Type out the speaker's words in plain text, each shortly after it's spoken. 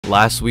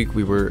Last week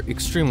we were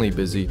extremely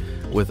busy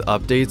with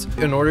updates.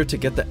 In order to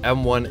get the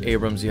M1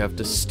 Abrams, you have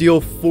to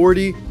steal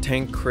 40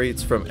 tank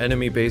crates from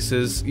enemy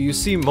bases. You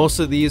see most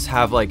of these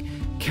have like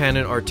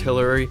cannon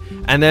artillery,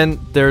 and then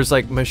there's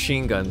like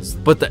machine guns.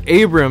 But the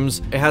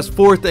Abrams, it has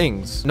 4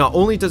 things. Not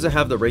only does it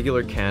have the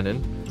regular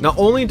cannon, not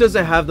only does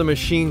it have the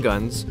machine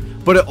guns,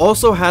 but it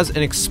also has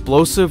an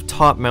explosive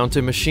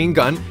top-mounted machine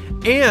gun,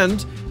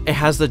 and it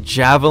has the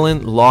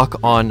Javelin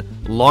lock-on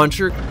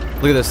launcher.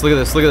 Look at this, look at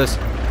this, look at this.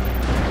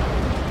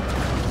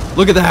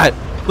 Look at that,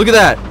 look at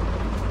that.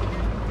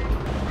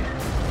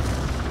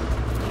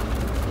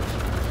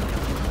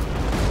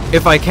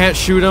 If I can't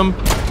shoot them,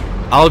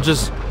 I'll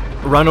just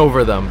run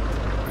over them.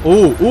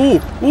 Ooh,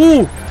 ooh,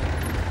 ooh.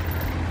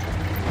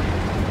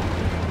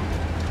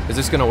 Is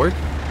this gonna work?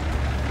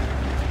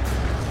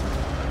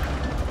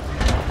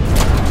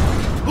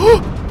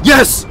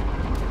 Yes!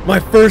 My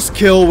first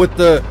kill with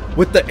the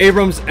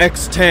Abrams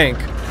X tank.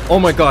 Oh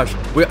my gosh.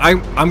 Wait,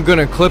 I'm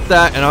gonna clip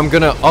that, and I'm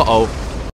gonna